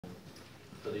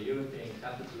for the European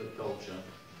Capital of Culture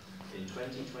in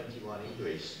 2021 in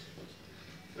Greece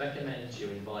recommends you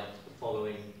invite the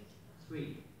following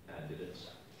 3 candidates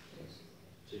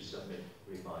to submit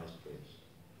revised briefs.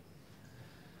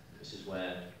 This is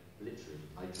where, literally,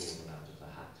 I draw them out of the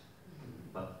hat.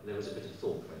 But there was a bit of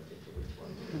thought went into which one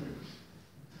to do.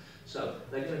 So,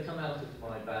 they're going to come out of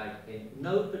my bag in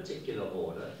no particular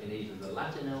order, in either the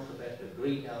Latin alphabet, the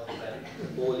Greek alphabet,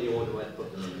 or the order I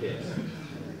put them in here.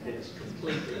 It's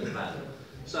completely random.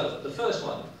 So, the first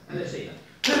one, let's see that.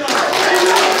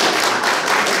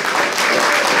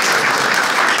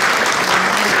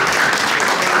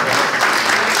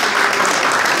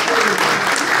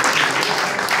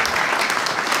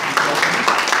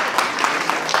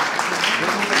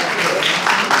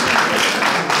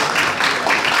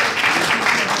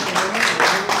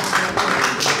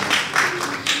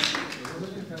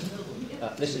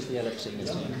 This is the electricity.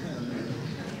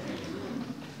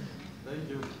 Thank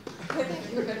you.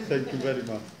 Thank you very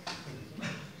much.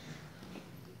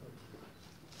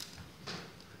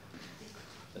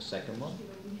 The second one.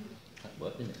 That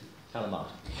worked, didn't it?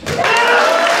 Kalamata.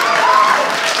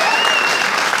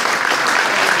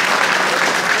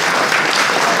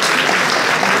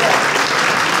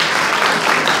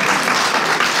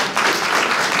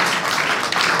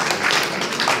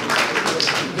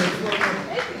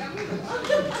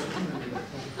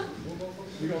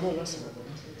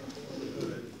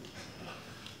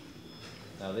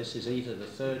 Now this is either the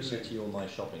third city or my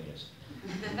shopping list.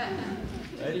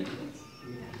 Ready?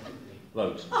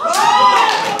 Vote.